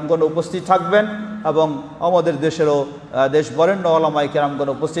ওলামায়ে কেরামগণ উপস্থিত থাকবেন এবং আমাদের দেশেরও দেশবরেণ্য ওলামায়ে কেরামগণ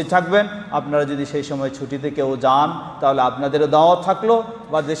উপস্থিত থাকবেন। আপনারা যদি সেই সময় ছুটিতে কেউ যান তাহলে আপনাদেরও দাওয়াত থাকলো,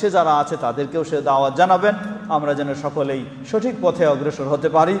 বা দেশে যারা আছে তাদেরকেও সে দাওয়াত জানাবেন, আমরা যেন সকলেই সঠিক পথে অগ্রসর হতে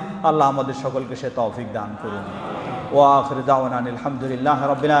পারি। আল্লাহ আমাদের সকলকে সে তৌফিক দান করুন। ওয়া আখিরু দাওয়ানা আলহামদুলিল্লাহি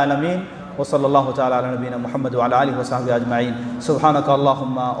রাব্বিল আলামিন ওয়া সাল্লাল্লাহু তাআলা আলা নবিয়িনা মুহাম্মদ ওয়া আলা আলিহি ওয়া সাহবিহি আজমাইন। সুবহানাকা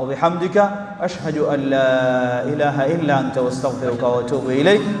আল্লাহুম্মা ওয়া বিহামদিকা আশহাদু আল লা ইলাহা ইল্লা আনতা আস্তাগফিরুকা ওয়া আতুবু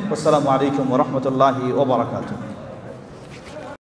ইলাইক। ওয়াসসালামু আলাইকুম ওয়া রাহমাতুল্লাহি ওয়া বারাকাতুহু।